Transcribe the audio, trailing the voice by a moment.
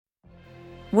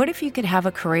What if you could have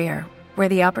a career where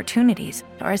the opportunities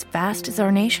are as vast as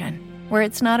our nation, where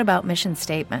it's not about mission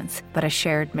statements, but a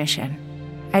shared mission?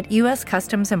 At U.S.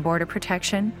 Customs and Border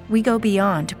Protection, we go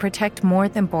beyond to protect more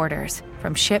than borders.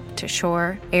 From ship to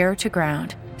shore, air to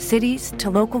ground, cities to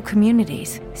local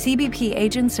communities, CBP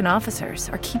agents and officers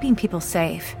are keeping people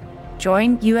safe.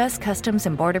 Join U.S. Customs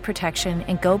and Border Protection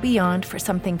and go beyond for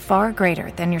something far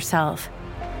greater than yourself.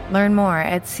 Learn more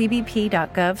at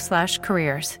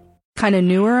cbp.gov/careers. Kind of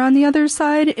newer on the other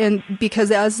side, and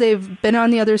because as they've been on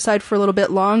the other side for a little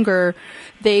bit longer,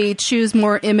 they choose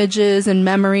more images and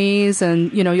memories,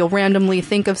 and you'll randomly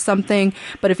think of something,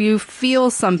 but if you feel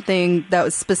something that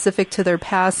was specific to their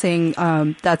passing,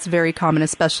 that's very common,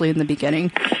 especially in the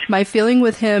beginning. My feeling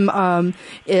with him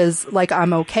is like,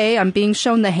 I'm okay. I'm being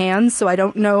shown the hands, so I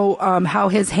don't know how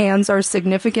his hands are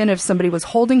significant, if somebody was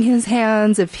holding his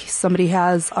hands, if somebody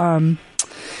has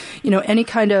any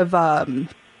kind of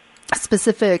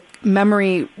specific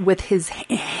memory with his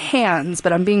hands,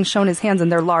 but I'm being shown his hands,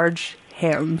 and they're large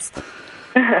hands.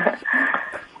 I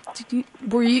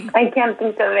can't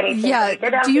think of anything. Yeah.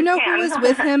 Do you know who was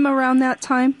with him around that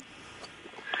time?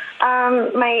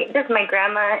 Just my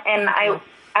grandma, and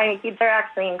they're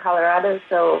actually in Colorado,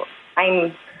 so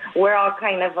we're all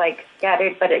kind of like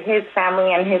scattered, but his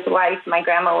family and his wife, my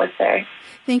grandma, was there.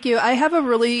 Thank you. I have a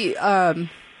really,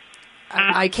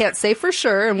 I can't say for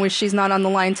sure, and she's not on the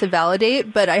line to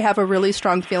validate, but I have a really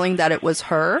strong feeling that it was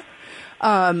her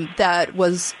that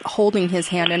was holding his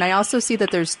hand. And I also see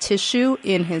that there's tissue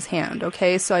in his hand,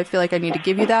 okay? So I feel like I need to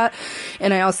give you that.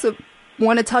 And I also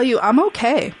want to tell you, I'm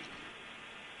okay.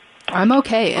 I'm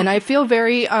okay. And I feel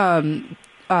very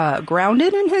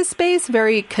grounded in his space,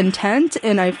 very content,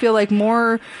 and I feel like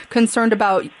more concerned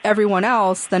about everyone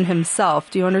else than himself.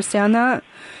 Do you understand that?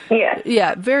 Yeah.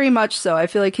 Yeah, very much so. I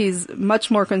feel like he's much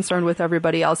more concerned with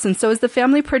everybody else. And so is the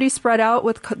family pretty spread out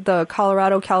with the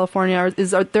Colorado, California? Are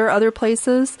there other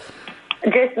places?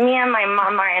 Just me and my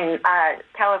mom are in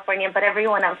California, but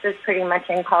everyone else is pretty much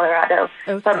in Colorado.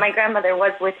 Okay. But my grandmother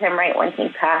was with him right when he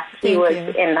passed. He was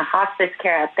in the hospice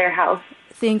care at their house.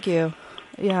 Thank you.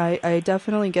 Yeah, I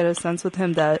definitely get a sense with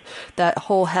him that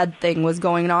whole head thing was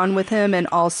going on with him, and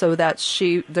also that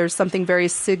there's something very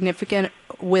significant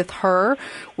with her,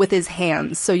 with his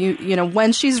hands. So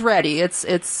when she's ready,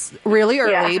 it's really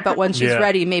early, but when she's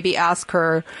ready, maybe ask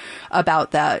her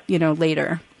about that,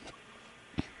 later.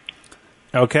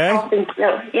 Okay. Oh, thank you.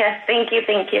 Yes, thank you.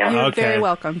 You're very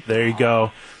welcome. There you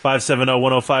go.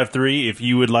 570-1053. If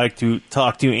you would like to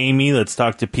talk to Amy, let's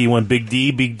talk to P1 Big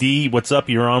D. Big D, what's up?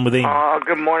 You're on with Amy.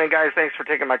 Good morning, guys. Thanks for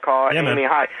taking my call. Yeah, Amy, man.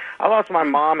 hi. I lost my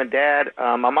mom and dad.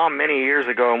 My mom many years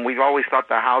ago, and we've always thought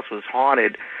the house was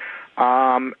haunted.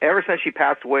 Ever since she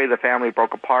passed away, the family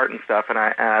broke apart and stuff, and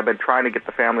I've been trying to get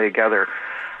the family together.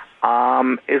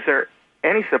 Is there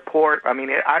any support? I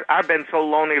mean, I've been so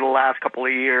lonely the last couple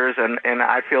of years, and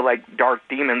I feel like dark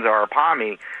demons are upon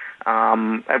me.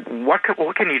 What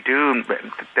can you do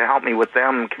to help me with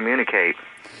them communicate?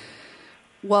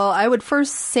 Well, I would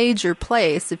first sage your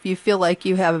place if you feel like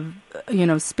you have,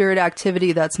 spirit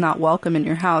activity that's not welcome in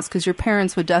your house, because your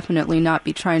parents would definitely not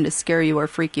be trying to scare you or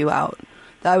freak you out.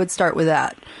 I would start with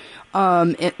that.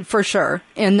 For sure.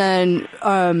 And then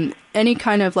any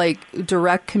kind of like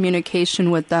direct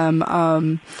communication with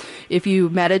them, if you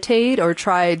meditate or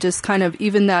try just kind of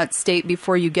even that state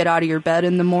before you get out of your bed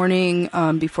in the morning,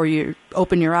 before you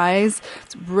open your eyes,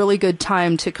 it's a really good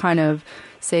time to kind of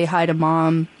say hi to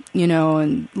mom,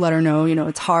 and let her know,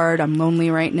 it's hard, I'm lonely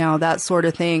right now, that sort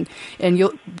of thing. And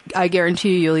I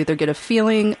guarantee you'll either get a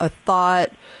feeling, a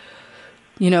thought,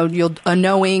 you'll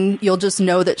just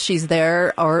know that she's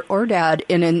there, or dad.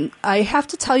 And I have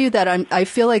to tell you that I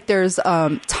feel like there's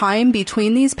time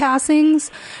between these passings,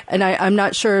 and I'm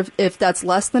not sure if that's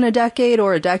less than a decade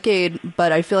or a decade,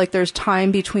 but I feel like there's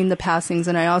time between the passings.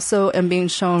 And I also am being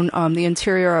shown the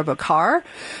interior of a car,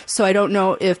 so I don't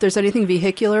know if there's anything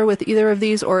vehicular with either of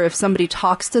these, or if somebody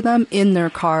talks to them in their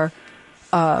car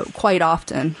quite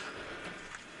often.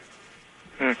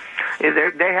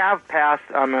 They have passed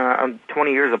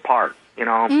 20 years apart, and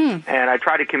I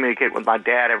tried to communicate with my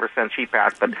dad ever since he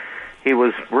passed, but he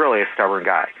was really a stubborn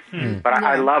guy. But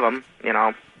I love him,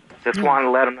 just wanted to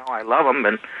let him know I love him,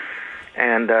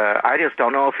 and I just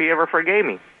don't know if he ever forgave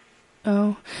me.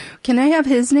 Oh, can I have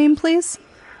his name, please?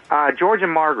 George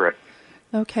and Margaret.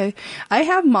 Okay. I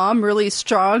have mom really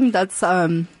strong. That's,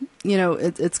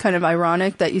 it's kind of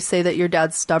ironic that you say that your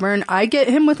dad's stubborn. I get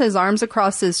him with his arms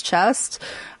across his chest,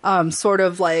 sort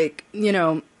of like,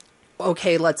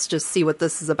 okay, let's just see what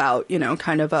this is about,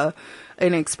 kind of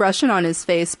an expression on his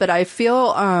face. But I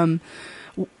feel a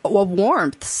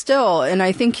warmth still. And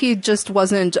I think he just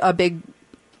wasn't a big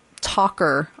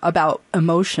talker about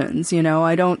emotions.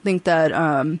 I don't think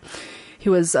that he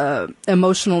was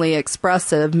emotionally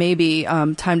expressive, maybe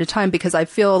time to time, because I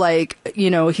feel like,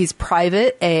 he's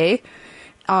private,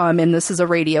 and this is a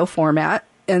radio format.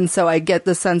 And so I get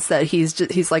the sense that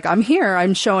he's like, I'm here,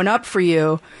 I'm showing up for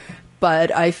you.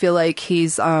 But I feel like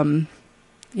he's,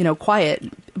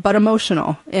 quiet, but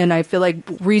emotional. And I feel like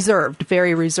reserved,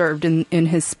 very reserved in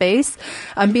his space.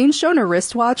 I'm being shown a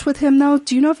wristwatch with him, though.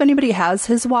 Do you know if anybody has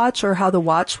his watch or how the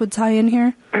watch would tie in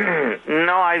here?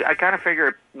 No, I kind of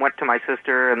figured it went to my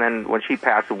sister, and then when she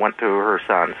passed, it went to her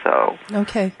son. So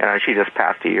okay, she just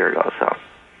passed a year ago. So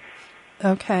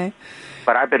okay.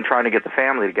 But I've been trying to get the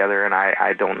family together, and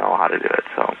I don't know how to do it.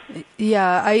 So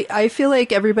yeah, I feel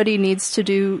like everybody needs to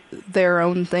do their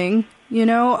own thing.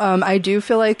 I do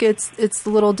feel like it's a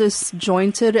little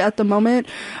disjointed at the moment.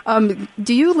 Where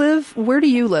do you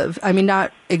live? I mean,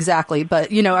 not exactly,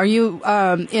 but, are you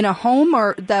in a home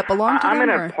or that belong to them? I'm in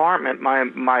an apartment.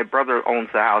 My brother owns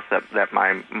the house that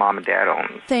my mom and dad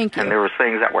own. Thank you. And there were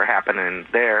things that were happening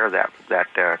there that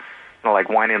like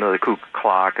whining of the cuckoo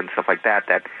clock and stuff like that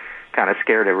kind of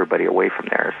scared everybody away from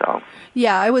there. So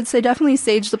yeah, I would say definitely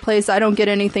sage the place. I don't get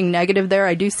anything negative there.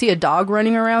 I do see a dog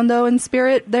running around though in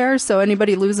spirit there. So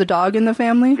anybody lose a dog in the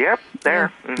family? Yep,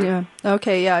 there. Yeah. Mm-hmm. Yeah.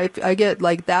 Okay. Yeah, I get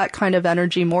like that kind of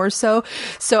energy more so.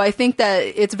 So I think that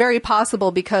it's very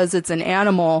possible because it's an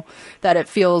animal that it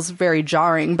feels very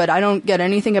jarring. But I don't get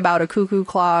anything about a cuckoo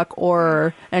clock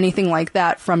or anything like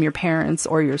that from your parents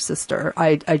or your sister.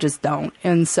 I just don't.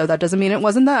 And so that doesn't mean it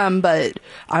wasn't them, but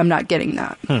I'm not getting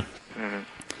that. Mm-hmm.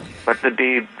 But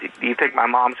do you think my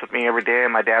mom's with me every day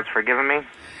and my dad's forgiven me?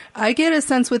 I get a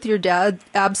sense with your dad,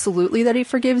 absolutely, that he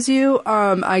forgives you.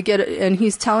 I get it, and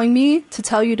he's telling me to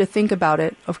tell you to think about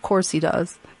it. Of course he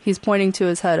does. He's pointing to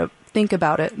his head. Think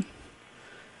about it.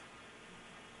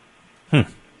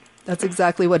 That's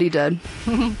exactly what he did.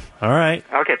 All right.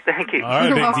 Okay, thank you. All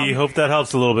right, Big D. Hope that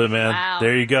helps a little bit, man. Wow.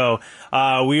 There you go.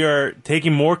 We are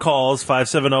taking more calls,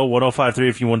 570-1053,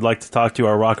 if you would like to talk to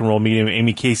our rock and roll medium,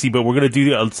 Amy Casey. But we're going to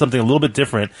do something a little bit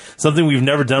different, something we've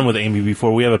never done with Amy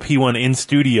before. We have a P1 in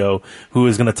studio who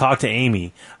is going to talk to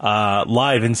Amy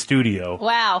live in studio.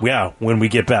 Wow. Yeah, when we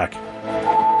get back.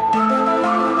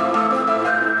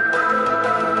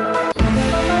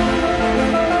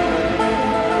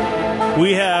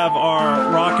 We have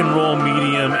our rock and roll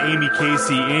medium, Amy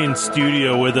Casey, in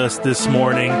studio with us this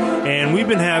morning. And we've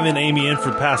been having Amy in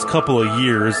for the past couple of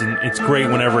years, and it's great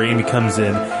whenever Amy comes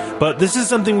in. But this is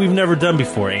something we've never done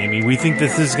before, Amy. We think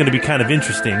this is going to be kind of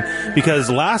interesting because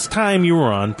last time you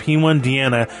were on, P1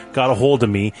 Deanna got a hold of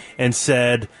me and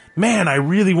said, man, I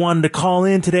really wanted to call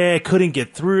in today. I couldn't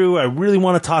get through. I really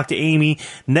want to talk to Amy.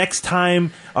 Next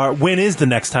time, when is the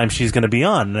next time she's going to be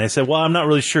on? And I said, well, I'm not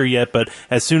really sure yet, but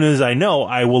as soon as I know,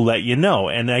 I will let you know.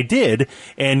 And I did.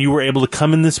 And you were able to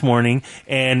come in this morning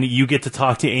and you get to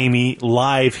talk to Amy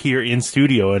live here in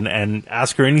studio and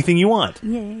ask her anything you want.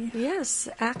 Yay. Yes,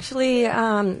 actually,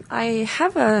 I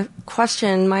have a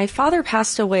question. My father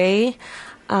passed away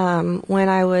when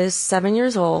I was 7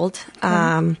 years old.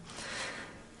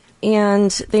 And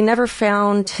they never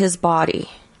found his body.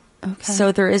 Okay.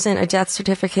 So there isn't a death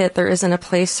certificate. There isn't a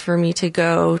place for me to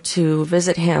go to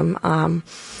visit him.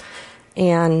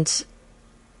 And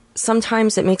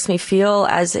sometimes it makes me feel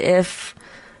as if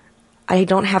I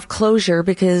don't have closure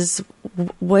because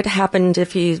what happened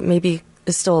if he maybe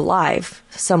is still alive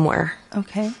somewhere?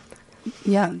 Okay.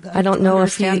 Yeah. I don't know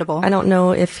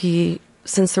if he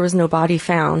since there was no body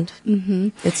found,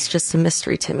 it's just a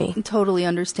mystery to me. Totally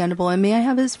understandable. And may I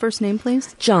have his first name,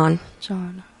 please? John.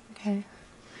 John. Okay.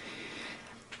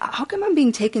 How come I'm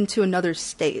being taken to another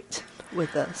state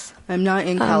with this? I'm not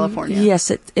in California. Yes,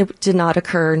 it did not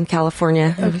occur in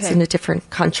California. Okay. It's in a different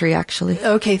country, actually.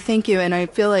 Okay, thank you. And I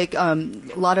feel like a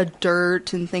lot of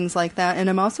dirt and things like that. And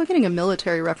I'm also getting a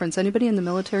military reference. Anybody in the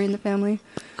military in the family?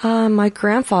 My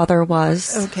grandfather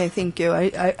was. Okay, thank you.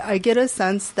 I get a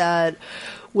sense that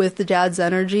with the dad's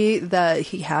energy that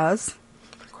he has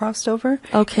crossed over.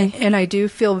 Okay. And I do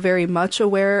feel very much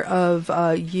aware of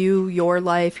your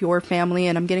life, your family,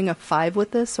 and I'm getting a 5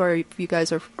 with this, or if you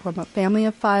guys are from a family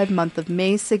of 5, month of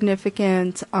May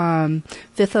significant,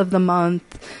 5th of the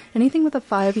month. Anything with a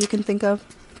 5 you can think of?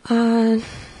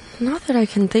 Not that I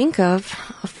can think of.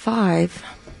 A 5.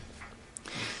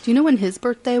 Do you know when his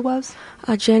birthday was?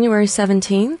 January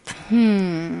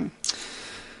 17th.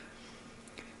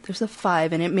 There's a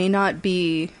 5, and it may not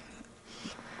be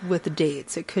with the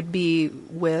dates. It could be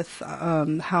with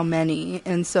how many.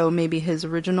 And so maybe his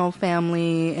original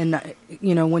family, and,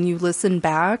 when you listen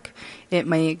back, it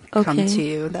may come to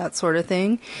you, that sort of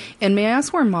thing. And may I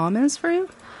ask where Mom is for you?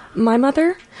 My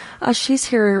mother, she's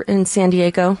here in San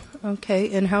Diego.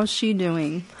 Okay, and how's she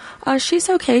doing? She's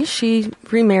okay. She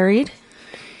remarried.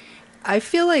 I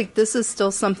feel like this is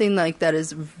still something like that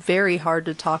is very hard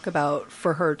to talk about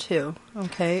for her too.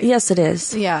 Okay. Yes, it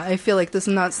is. Yeah, I feel like this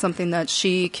is not something that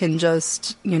she can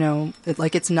just,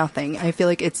 like it's nothing. I feel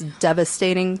like it's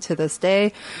devastating to this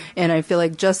day, and I feel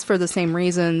like just for the same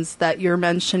reasons that you're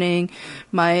mentioning,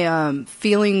 my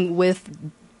feeling with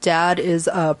Dad is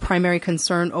a primary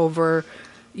concern over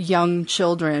young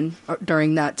children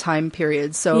during that time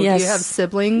period. So yes. Do you have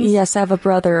siblings? Yes, I have a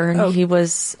brother, and he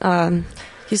was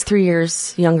he's 3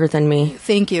 years younger than me.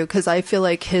 Thank you, because I feel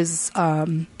like his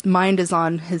mind is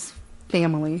on his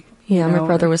family. Yeah, my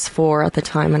brother was 4 at the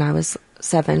time, and I was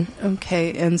 7.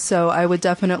 Okay, and so I would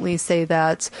definitely say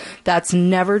that that's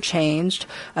never changed.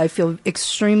 I feel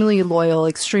extremely loyal,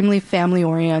 extremely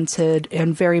family-oriented,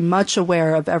 and very much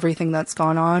aware of everything that's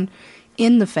gone on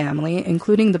in the family,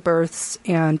 including the births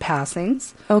and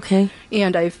passings. Okay.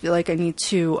 And I feel like I need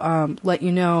to let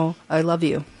you know I love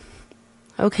you.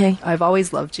 Okay. I've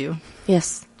always loved you.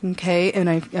 Yes. Okay,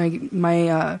 and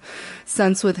my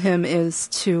sense with him is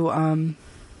to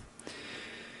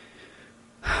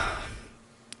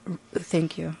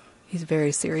thank you. He's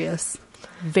very serious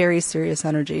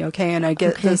energy. Okay, and I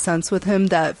get the sense with him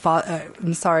that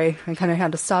I'm sorry, I kind of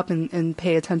had to stop and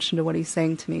pay attention to what he's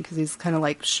saying to me, because he's kind of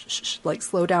like shh, like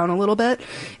slow down a little bit,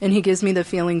 and he gives me the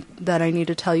feeling that I need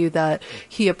to tell you that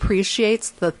he appreciates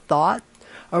the thought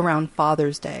around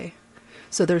Father's Day.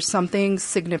 So there's something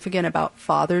significant about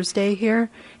Father's Day here,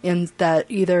 and that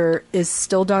either is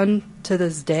still done to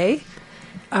this day,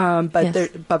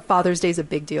 but Father's Day is a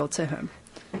big deal to him.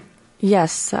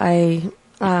 Yes,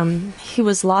 he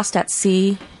was lost at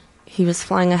sea. He was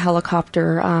flying a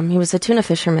helicopter. He was a tuna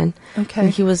fisherman. Okay. And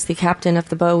he was the captain of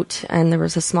the boat, and there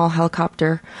was a small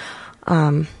helicopter,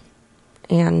 and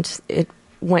it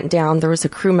went down. There was a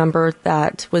crew member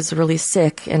that was really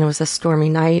sick, and it was a stormy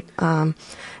night.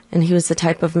 And he was the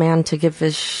type of man to give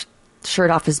his shirt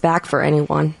off his back for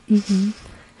anyone. Mm-hmm.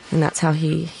 And that's how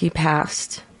he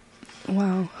passed.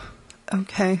 Wow.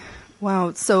 Okay.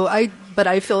 Wow. So I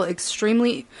feel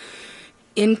extremely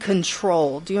in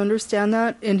control. Do you understand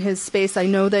that? In his space, I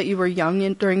know that you were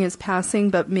young during his passing,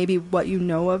 but maybe what you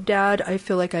know of Dad, I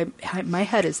feel like my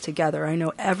head is together. I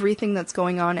know everything that's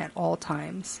going on at all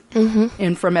times,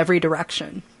 and from every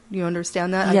direction. You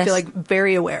understand that? Yes. I feel like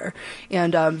very aware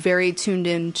and very tuned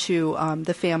into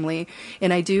the family.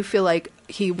 And I do feel like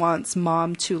he wants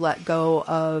Mom to let go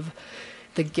of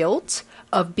the guilt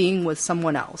of being with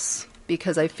someone else,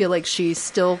 because I feel like she's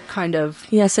still kind of...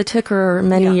 Yes, it took her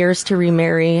many years to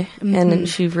remarry, and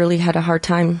she really had a hard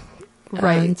time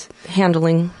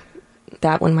handling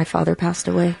that when my father passed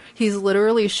away. He's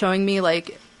literally showing me,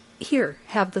 like, here,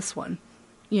 have this one.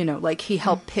 Like he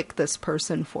helped pick this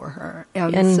person for her.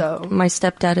 And so my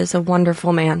stepdad is a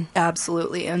wonderful man.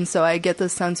 Absolutely. And so I get the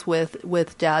sense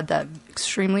with Dad that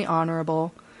extremely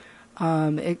honorable.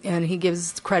 And he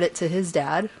gives credit to his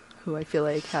dad, who I feel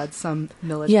like had some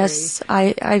military... Yes,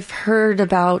 I've heard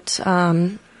about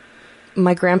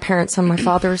my grandparents on my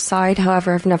father's side.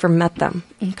 However, I've never met them.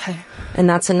 Okay. And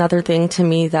that's another thing to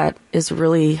me that is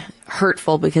really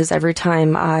hurtful, because every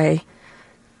time I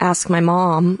ask my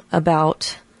mom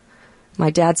about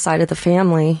my dad's side of the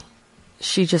family,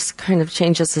 she just kind of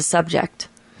changes the subject.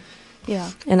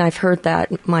 Yeah. And I've heard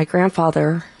that my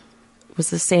grandfather was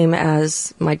the same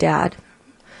as my dad.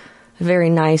 A very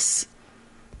nice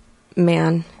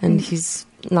man, and he's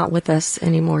not with us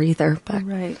anymore either. But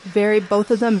right.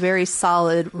 Both of them very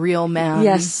solid, real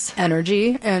man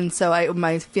energy. And so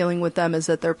my feeling with them is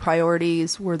that their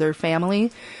priorities were their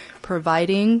family,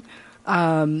 providing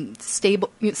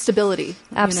stability.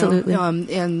 Absolutely.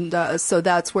 So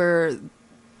that's where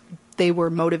they were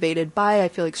motivated by. I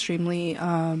feel extremely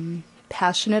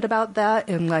passionate about that,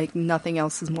 and like nothing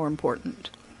else is more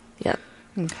important. Yep.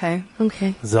 Okay.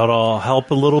 Does that all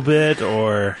help a little bit,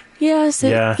 or? Yes,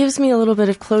 it gives me a little bit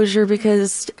of closure,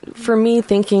 because for me,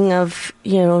 thinking of,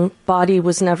 body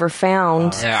was never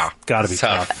found. Gotta be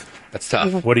tough. That's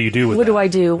tough. What do you do with What that? do I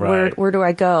do? Right. Where do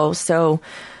I go? So,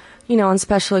 on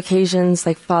special occasions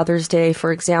like Father's Day,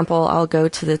 for example, I'll go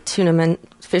to the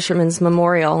Fisherman's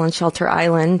Memorial on Shelter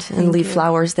Island and leave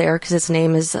flowers there, because its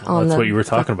name is on That's what you were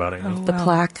talking about, Amy. the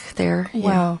plaque there.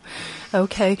 Wow.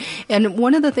 Okay. And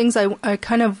one of the things I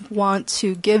kind of want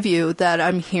to give you that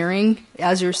I'm hearing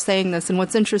as you're saying this, and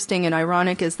what's interesting and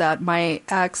ironic is that my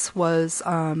ex was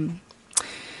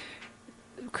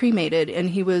cremated, and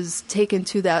he was taken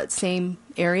to that same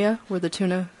area where the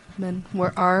tuna men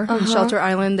are in Shelter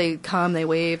Island. They come, they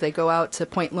wave, they go out to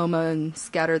Point Loma and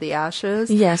scatter the ashes.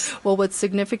 Yes. Well, what's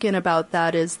significant about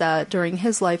that is that during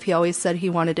his life, he always said he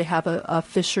wanted to have a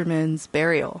fisherman's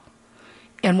burial.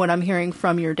 And what I'm hearing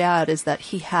from your dad is that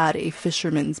he had a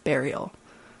fisherman's burial.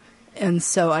 And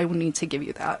so I need to give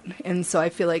you that. And so I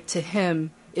feel like to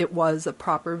him, it was a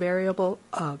proper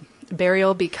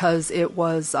burial because it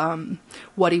was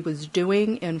what he was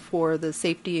doing and for the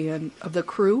safety of the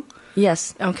crew.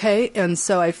 Yes. Okay. And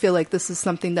so I feel like this is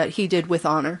something that he did with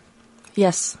honor.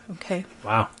 Yes. Okay.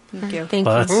 Wow. Thank you. Thank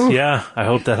you. Yeah, I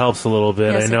hope that helps a little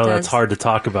bit. Yes, I know it that's does. hard to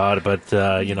talk about, but,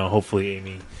 hopefully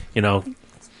Amy,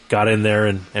 got in there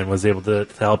and was able to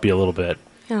help you a little bit.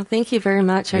 Yeah, thank you very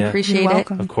much. I Yeah. appreciate You're it.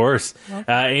 welcome. Of course.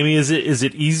 Amy, is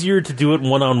it easier to do it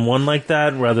one-on-one like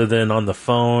that rather than on the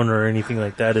phone or anything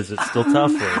like that? Is it still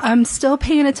tough? Or? I'm still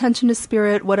paying attention to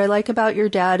spirit. What I like about your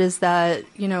dad is that,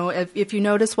 if you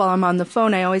notice while I'm on the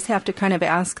phone, I always have to kind of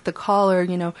ask the caller,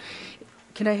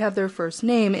 can I have their first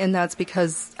name? And that's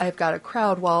because I've got a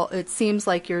crowd. Well, it seems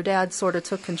like your dad sort of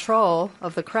took control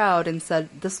of the crowd and said,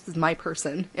 this is my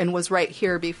person, and was right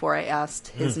here before I asked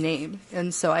his name.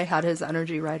 And so I had his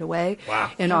energy right away. Wow.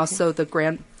 And also the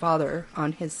grandfather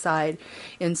on his side.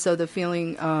 And so the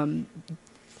feeling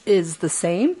is the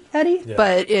same, Eddie,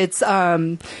 but it's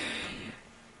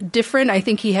different. I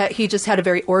think he just had a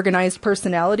very organized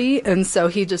personality, and so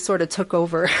he just sort of took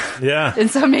over. Yeah. And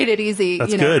so it made it easy,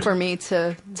 good. for me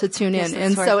to tune in. That's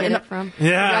And where so I get it from.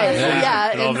 Yeah. right,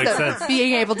 Yeah. It all and makes so sense.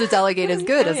 being able to delegate is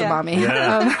good as a mommy.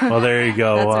 Yeah. Well, there you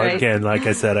go. That's Well, right. again, like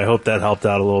I said, I hope that helped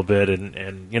out a little bit,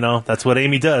 and that's what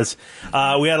Amy does.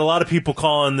 We had a lot of people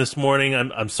calling this morning.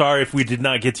 I'm sorry if we did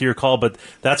not get to your call, but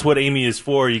that's what Amy is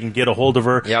for. You can get a hold of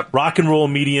her. Yep.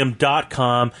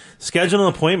 rockandrollmedium.com. Schedule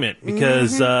an appointment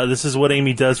because this is what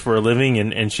Amy does for a living,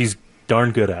 and she's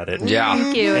darn good at it. Yeah.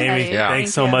 Thank you, Amy, Eddie. Yeah.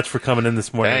 thanks so much for coming in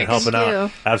this morning and Thanks. helping Thank out.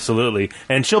 you. Absolutely.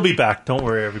 And she'll be back. Don't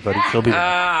worry, everybody. She'll be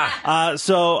back.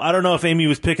 So I don't know if Amy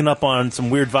was picking up on some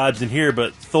weird vibes in here,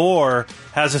 but Thor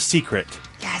has a secret.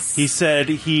 Yes. He said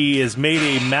he has made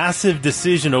a massive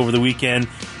decision over the weekend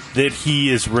that he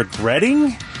is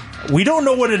regretting. We don't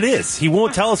know what it is. He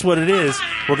won't tell us what it is.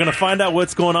 We're going to find out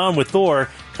what's going on with Thor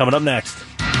coming up next.